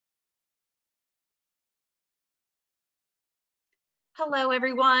Hello,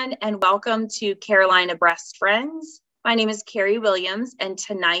 everyone, and welcome to Carolina Breast Friends. My name is Carrie Williams, and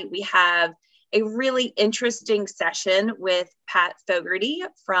tonight we have a really interesting session with Pat Fogarty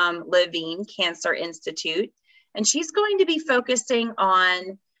from Levine Cancer Institute, and she's going to be focusing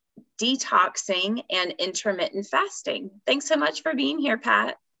on detoxing and intermittent fasting. Thanks so much for being here,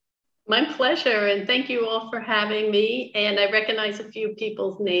 Pat. My pleasure, and thank you all for having me. And I recognize a few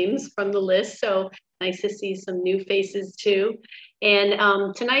people's names from the list, so nice to see some new faces too.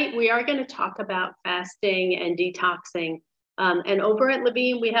 And tonight we are going to talk about fasting and detoxing. And over at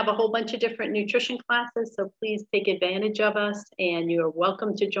Levine, we have a whole bunch of different nutrition classes, so please take advantage of us, and you're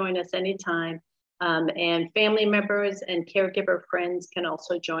welcome to join us anytime. And family members and caregiver friends can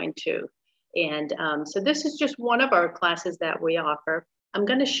also join too. And so this is just one of our classes that we offer. I'm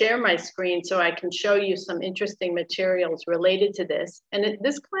going to share my screen so I can show you some interesting materials related to this. And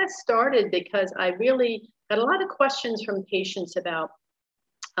this class started because I really got a lot of questions from patients about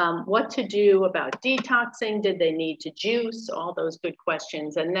what to do about detoxing. Did they need to juice? All those good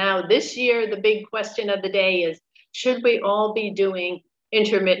questions. And now this year, the big question of the day is, should we all be doing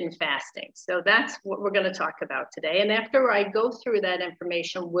intermittent fasting? So that's what we're going to talk about today. And after I go through that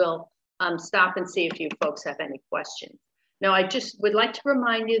information, we'll stop and see if you folks have any questions. Now, I just would like to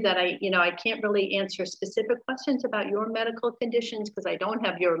remind you that I can't really answer specific questions about your medical conditions because I don't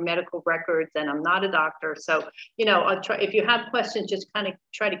have your medical records and I'm not a doctor. So, I'll try, if you have questions, just kind of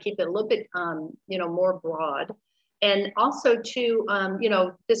try to keep it a little bit, more broad. And also too,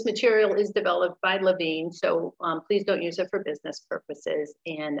 this material is developed by Levine, so please don't use it for business purposes.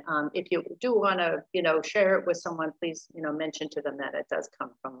 And if you do want to, share it with someone, please, mention to them that it does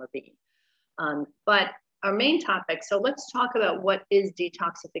come from Levine. But our main topic, so let's talk about what is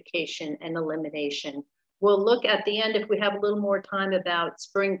detoxification and elimination. We'll look at the end, if we have a little more time, about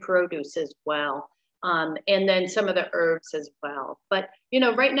spring produce as well, and then some of the herbs as well. But,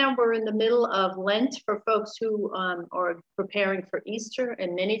 right now we're in the middle of Lent for folks who are preparing for Easter,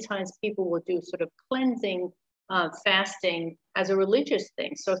 and many times people will do sort of cleansing fasting as a religious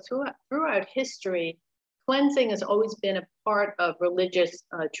thing. So throughout history, cleansing has always been a part of religious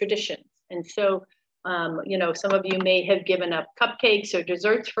traditions. And so some of you may have given up cupcakes or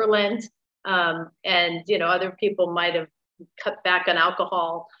desserts for Lent, and other people might have cut back on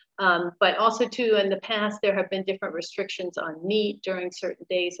alcohol. But also too, in the past, there have been different restrictions on meat during certain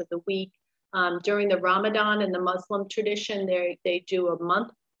days of the week. During the Ramadan in the Muslim tradition, they do a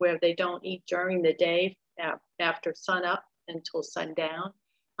month where they don't eat during the day after sunup until sundown.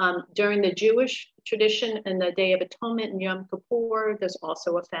 During the Jewish tradition and the Day of Atonement and Yom Kippur, there's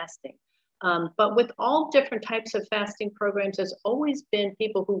also a fasting. But with all different types of fasting programs, there's always been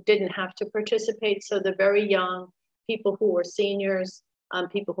people who didn't have to participate. So the very young, people who are seniors,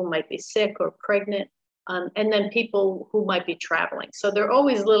 people who might be sick or pregnant, and then people who might be traveling. So there are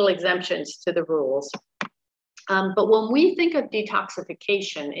always little exemptions to the rules. But when we think of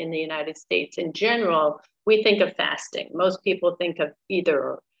detoxification in the United States in general, we think of fasting. Most people think of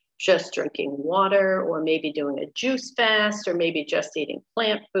either just drinking water or maybe doing a juice fast or maybe just eating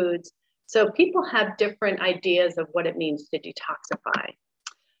plant foods. So people have different ideas of what it means to detoxify.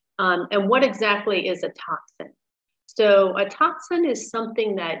 And what exactly is a toxin? So a toxin is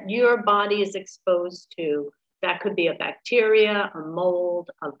something that your body is exposed to. That could be a bacteria, a mold,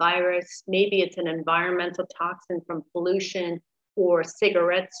 a virus. Maybe it's an environmental toxin from pollution or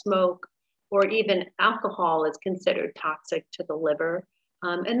cigarette smoke, or even alcohol is considered toxic to the liver.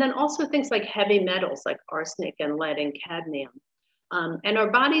 And then also things like heavy metals like arsenic and lead and cadmium. And our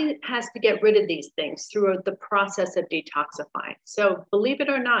body has to get rid of these things through the process of detoxifying. So believe it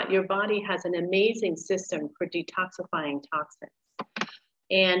or not, your body has an amazing system for detoxifying toxins.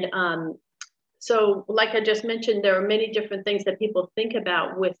 And so like I just mentioned, there are many different things that people think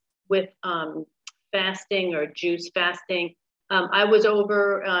about with fasting or juice fasting. I was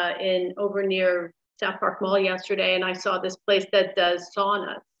over near South Park Mall yesterday, and I saw this place that does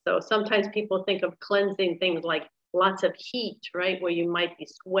saunas. So sometimes people think of cleansing things like lots of heat, right, where you might be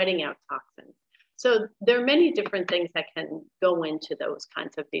sweating out toxins. So there are many different things that can go into those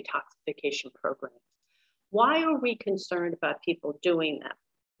kinds of detoxification programs. Why are we concerned about people doing that?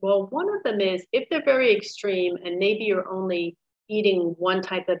 Well, one of them is if they're very extreme and maybe you're only eating one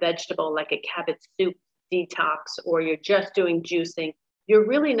type of vegetable like a cabbage soup detox, or you're just doing juicing, you're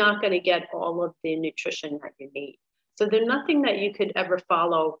really not going to get all of the nutrition that you need. So they're nothing that you could ever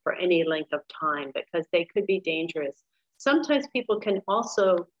follow for any length of time because they could be dangerous. Sometimes people can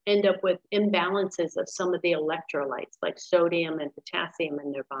also end up with imbalances of some of the electrolytes like sodium and potassium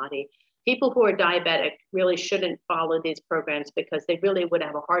in their body. People who are diabetic really shouldn't follow these programs because they really would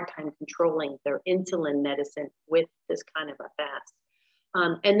have a hard time controlling their insulin medicine with this kind of a fast.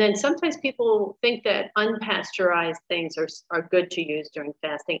 And then sometimes people think that unpasteurized things are good to use during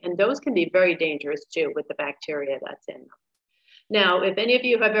fasting, and those can be very dangerous too with the bacteria that's in them. Now, if any of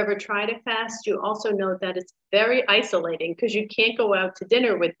you have ever tried a fast, you also know that it's very isolating because you can't go out to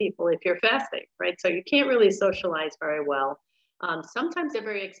dinner with people if you're fasting, right? So you can't really socialize very well. Sometimes they're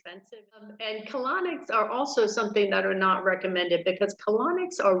very expensive. And colonics are also something that are not recommended because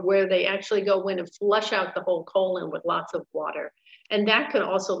colonics are where they actually go in and flush out the whole colon with lots of water. And that could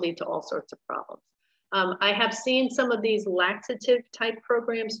also lead to all sorts of problems. I have seen some of these laxative type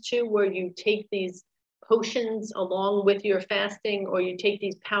programs too, where you take these potions along with your fasting, or you take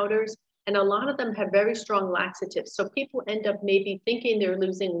these powders, and a lot of them have very strong laxatives. So people end up maybe thinking they're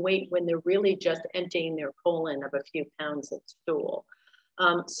losing weight when they're really just emptying their colon of a few pounds of stool.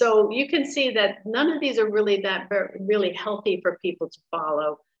 So you can see that none of these are really really healthy for people to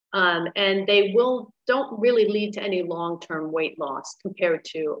follow. And they don't really lead to any long-term weight loss compared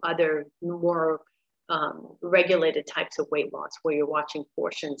to other more regulated types of weight loss where you're watching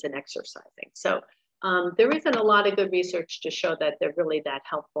portions and exercising. So there isn't a lot of good research to show that they're really that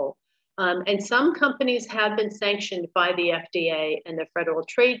helpful. And some companies have been sanctioned by the FDA and the Federal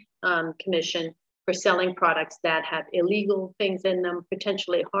Trade Commission for selling products that have illegal things in them,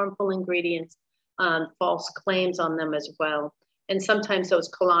 potentially harmful ingredients, false claims on them as well. And sometimes those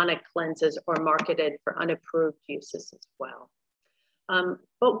colonic cleanses are marketed for unapproved uses as well.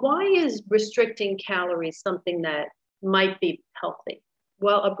 But why is restricting calories something that might be healthy?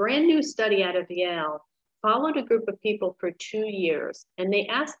 Well, a brand new study out of Yale followed a group of people for 2 years, and they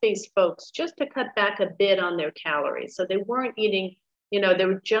asked these folks just to cut back a bit on their calories. So they weren't eating, they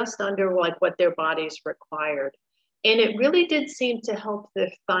were just under like what their bodies required. And it really did seem to help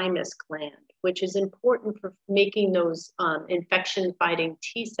the thymus gland, which is important for making those infection-fighting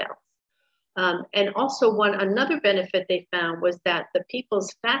T cells. And also another benefit they found was that the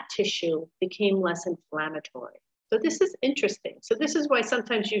people's fat tissue became less inflammatory. So this is interesting. So this is why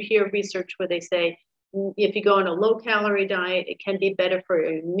sometimes you hear research where they say, if you go on a low-calorie diet, it can be better for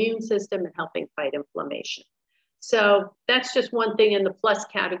your immune system and helping fight inflammation. So that's just one thing in the plus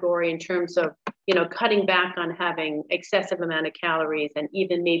category in terms of, cutting back on having excessive amount of calories and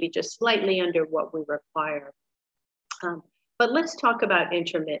even maybe just slightly under what we require. But let's talk about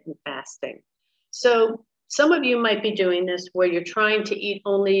intermittent fasting. So some of you might be doing this where you're trying to eat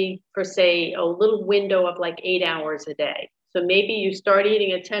only for, say, a little window of like 8 hours a day. So maybe you start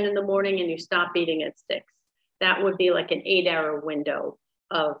eating at 10 in the morning and you stop eating at 6. That would be like an 8-hour window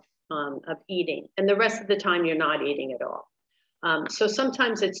of eating. And the rest of the time you're not eating at all. So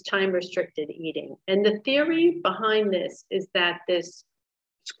sometimes it's time restricted eating. And the theory behind this is that this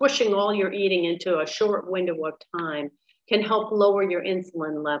squishing all your eating into a short window of time can help lower your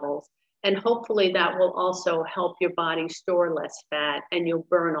insulin levels. And hopefully that will also help your body store less fat and you'll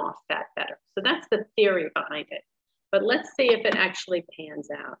burn off fat better. So that's the theory behind it. But let's see if it actually pans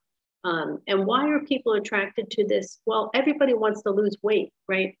out. And why are people attracted to this? Well, everybody wants to lose weight,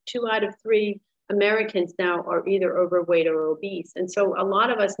 right? 2 out of 3 Americans now are either overweight or obese. And so a lot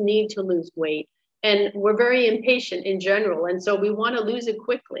of us need to lose weight. And we're very impatient in general. And so we want to lose it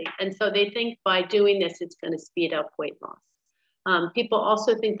quickly. And so they think by doing this, it's going to speed up weight loss. People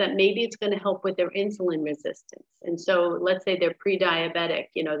also think that maybe it's going to help with their insulin resistance. And so let's say they're pre-diabetic,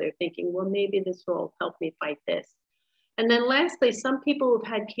 they're thinking, well, maybe this will help me fight this. And then lastly, some people who've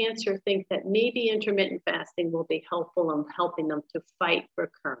had cancer think that maybe intermittent fasting will be helpful in helping them to fight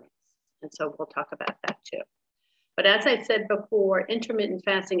recurrence. And so we'll talk about that too. But as I said before, intermittent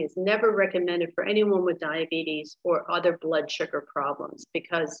fasting is never recommended for anyone with diabetes or other blood sugar problems,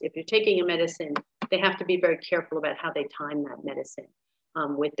 because if you're taking a medicine, they have to be very careful about how they time that medicine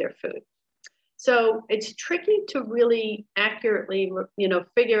with their food. So it's tricky to really accurately,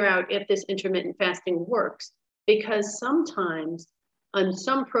 figure out if this intermittent fasting works, because sometimes on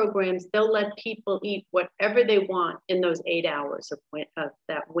some programs, they'll let people eat whatever they want in those 8 hours of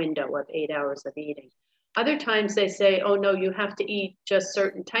that window of 8 hours of eating. Other times they say, oh no, you have to eat just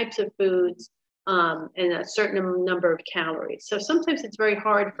certain types of foods and a certain number of calories. So sometimes it's very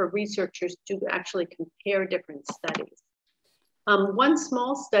hard for researchers to actually compare different studies. One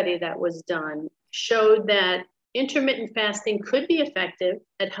small study that was done showed that intermittent fasting could be effective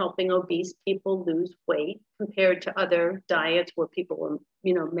at helping obese people lose weight compared to other diets where people were,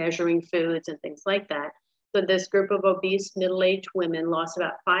 measuring foods and things like that. So this group of obese middle-aged women lost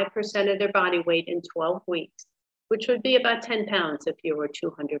about 5% of their body weight in 12 weeks, which would be about 10 pounds if you were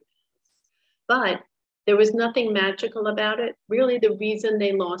 200 pounds. But there was nothing magical about it. Really, the reason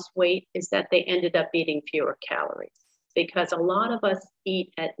they lost weight is that they ended up eating fewer calories, because a lot of us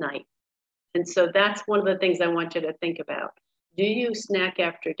eat at night. And so that's one of the things I want you to think about. Do you snack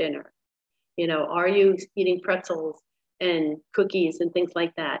after dinner? You know, are you eating pretzels and cookies and things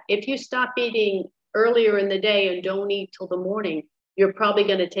like that? If you stop eating earlier in the day and don't eat till the morning, you're probably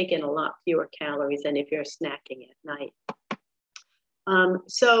going to take in a lot fewer calories than if you're snacking at night.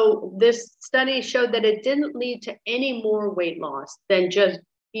 So this study showed that it didn't lead to any more weight loss than just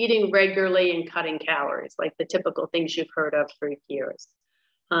eating regularly and cutting calories, like the typical things you've heard of for years.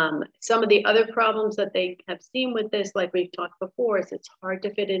 Some of the other problems that they have seen with this, like we've talked before, is it's hard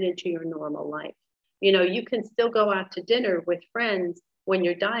to fit it into your normal life. You know, you can still go out to dinner with friends when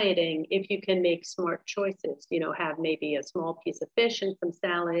you're dieting if you can make smart choices, you know, have maybe a small piece of fish and some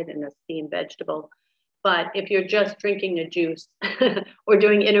salad and a steamed vegetable. But if you're just drinking a juice or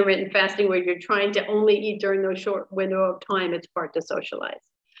doing intermittent fasting where you're trying to only eat during those short window of time, it's hard to socialize.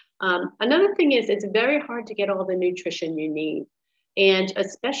 Another thing is it's very hard to get all the nutrition you need, and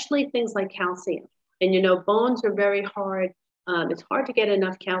especially things like calcium. And, you know, bones are very hard. It's hard to get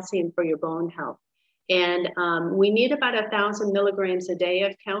enough calcium for your bone health. And we need about 1,000 milligrams a day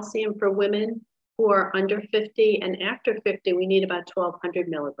of calcium for women who are under 50, and after 50, we need about 1,200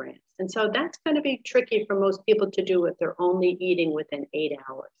 milligrams. And so that's going to be tricky for most people to do if they're only eating within 8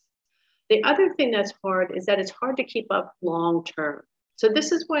 hours. The other thing that's hard is that it's hard to keep up long term. So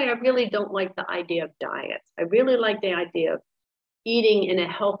this is why I really don't like the idea of diets. I really like the idea of eating in a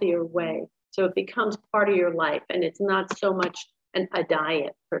healthier way. So it becomes part of your life and it's not so much a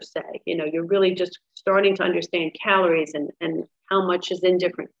diet per se. You know, you're really just starting to understand calories and how much is in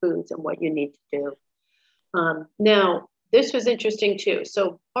different foods and what you need to do. Now, this was interesting too.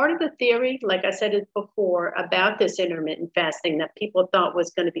 So part of the theory, like I said it before, about this intermittent fasting that people thought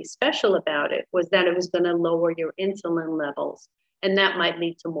was going to be special about it was that it was going to lower your insulin levels, and that might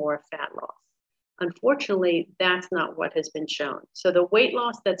lead to more fat loss. Unfortunately, that's not what has been shown. So the weight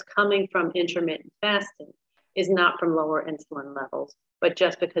loss that's coming from intermittent fasting is not from lower insulin levels, but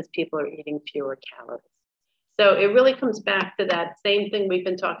just because people are eating fewer calories. So it really comes back to that same thing we've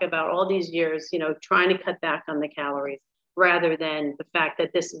been talking about all these years, you know, trying to cut back on the calories rather than the fact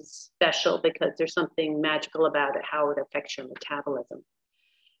that this is special because there's something magical about it, how it affects your metabolism.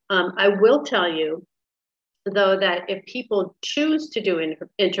 I will tell you, though, that if people choose to do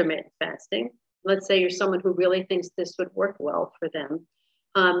intermittent fasting, let's say you're someone who really thinks this would work well for them,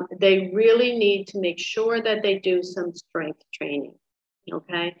 they really need to make sure that they do some strength training,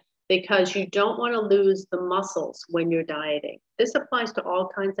 okay? Because you don't want to lose the muscles when you're dieting. This applies to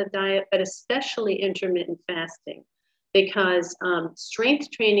all kinds of diet, but especially intermittent fasting, because strength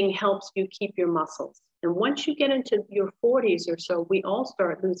training helps you keep your muscles. And once you get into your 40s or so, we all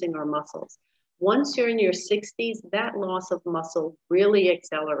start losing our muscles. Once you're in your 60s, that loss of muscle really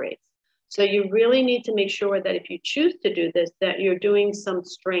accelerates. So you really need to make sure that if you choose to do this, that you're doing some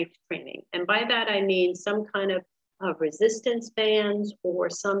strength training. And by that, I mean some kind of resistance bands or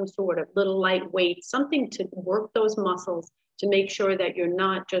some sort of little lightweight, something to work those muscles to make sure that you're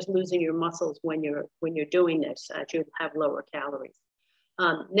not just losing your muscles when you're doing this, that you have lower calories.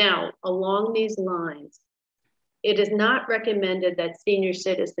 Now, along these lines, it is not recommended that senior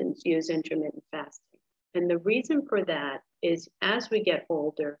citizens use intermittent fasting. And the reason for that is as we get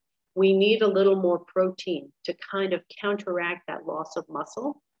older, we need a little more protein to kind of counteract that loss of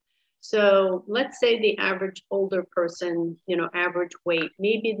muscle. So let's say the average older person, you know, average weight,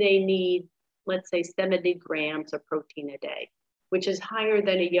 maybe they need, let's say 70 grams of protein a day, which is higher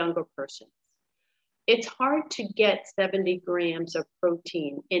than a younger person. It's hard to get 70 grams of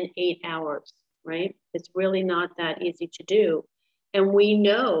protein in 8 hours, right? It's really not that easy to do. And we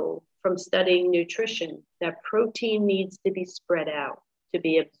know from studying nutrition that protein needs to be spread out to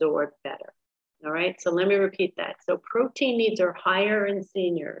be absorbed better. All right, so let me repeat that. So protein needs are higher in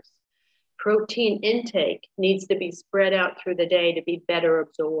seniors. Protein intake needs to be spread out through the day to be better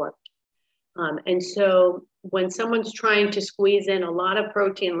absorbed. And so when someone's trying to squeeze in a lot of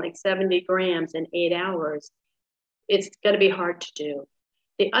protein, like 70 grams in 8 hours, it's going to be hard to do.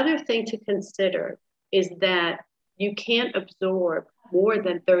 The other thing to consider is that you can't absorb more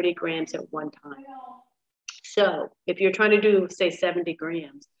than 30 grams at one time. So if you're trying to do, say, 70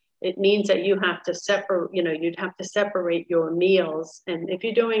 grams, it means that you have to separate, you know, you'd have to separate your meals. And if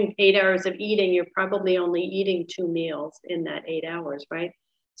you're doing 8 hours of eating, you're probably only eating 2 meals in that 8 hours, right?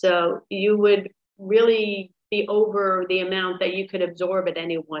 So you would really be over the amount that you could absorb at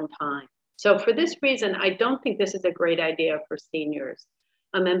any one time. So for this reason, I don't think this is a great idea for seniors.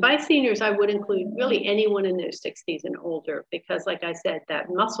 And by seniors, I would include really anyone in their 60s and older, because like I said, that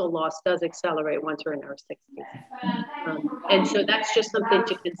muscle loss does accelerate once we're in our 60s. And so that's just something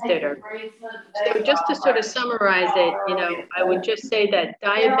to consider. So just to sort of summarize it, you know, I would just say that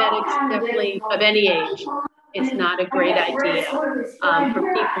diabetics definitely of any age it's not a great idea for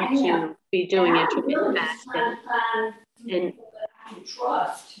people to be doing intermittent fasting.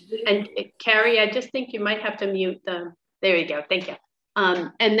 And Carrie, I just think you might have to mute them. There you go. Thank you.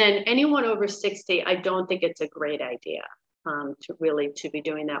 And then anyone over 60, I don't think it's a great idea to be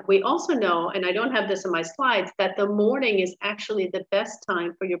doing that. We also know, and I don't have this in my slides, that the morning is actually the best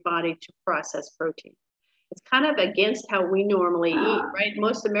time for your body to process protein. It's kind of against how we normally eat, right?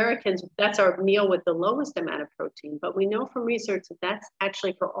 Most Americans, that's our meal with the lowest amount of protein. But we know from research that that's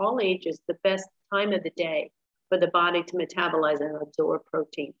actually for all ages the best time of the day for the body to metabolize and absorb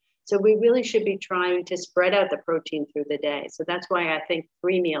protein. So we really should be trying to spread out the protein through the day. So that's why I think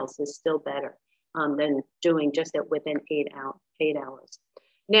 3 meals is still better than doing just it within 8 hours.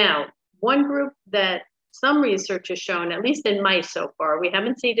 Now, one group that some research has shown, at least in mice so far, we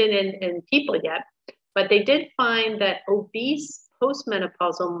haven't seen it in people yet, but they did find that obese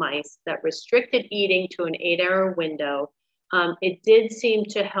postmenopausal mice that restricted eating to an 8-hour window, it did seem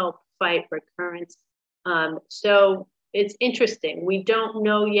to help fight recurrence. So it's interesting. We don't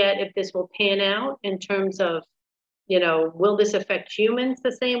know yet if this will pan out in terms of, will this affect humans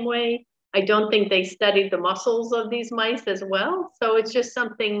the same way? I don't think they studied the muscles of these mice as well. So it's just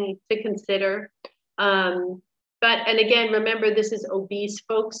something to consider. And again, remember, this is obese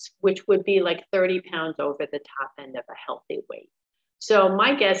folks, which would be like 30 pounds over the top end of a healthy weight. So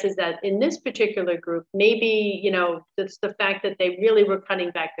my guess is that in this particular group, maybe, it's the fact that they really were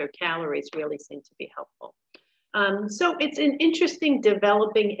cutting back their calories really seemed to be helpful. So it's an interesting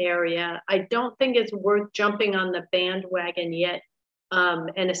developing area. I don't think it's worth jumping on the bandwagon yet,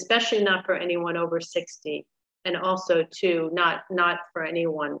 and especially not for anyone over 60, and also not for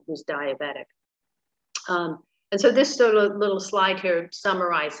anyone who's diabetic. And so this sort of little slide here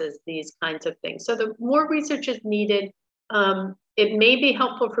summarizes these kinds of things. So the more research is needed. It may be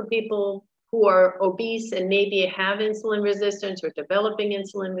helpful for people who are obese and maybe have insulin resistance or developing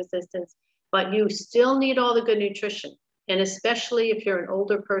insulin resistance, but you still need all the good nutrition. And especially if you're an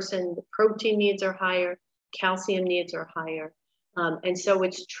older person, the protein needs are higher, calcium needs are higher. And so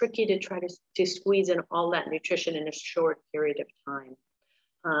it's tricky to try to squeeze in all that nutrition in a short period of time.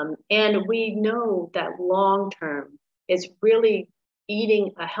 And we know that long-term is really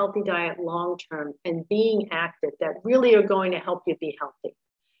eating a healthy diet long-term and being active that really are going to help you be healthy.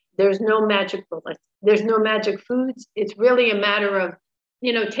 There's no magic bullets. There's no magic foods. It's really a matter of,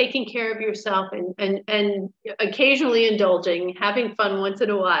 taking care of yourself and occasionally indulging, having fun once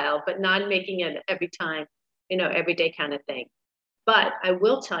in a while, but not making it every time, everyday kind of thing. But I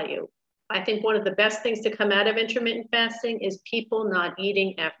will tell you, I think one of the best things to come out of intermittent fasting is people not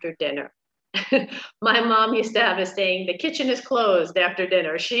eating after dinner. My mom used to have a saying, the kitchen is closed after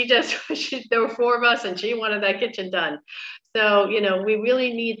dinner. There were 4 of us and she wanted that kitchen done. So, we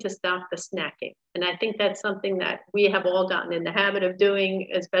really need to stop the snacking. And I think that's something that we have all gotten in the habit of doing,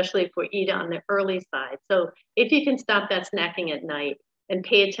 especially if we eat on the early side. So if you can stop that snacking at night and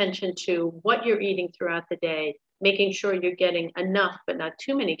pay attention to what you're eating throughout the day, making sure you're getting enough, but not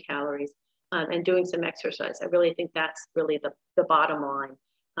too many calories, and doing some exercise. I really think that's really the bottom line.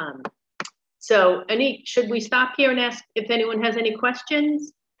 So should we stop here and ask if anyone has any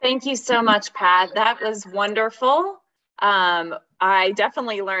questions? Thank you so much, Pat. That was wonderful. I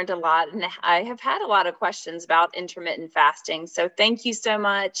definitely learned a lot, and I have had a lot of questions about intermittent fasting. So thank you so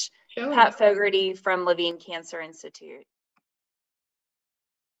much, Sure. Pat Fogarty from Levine Cancer Institute.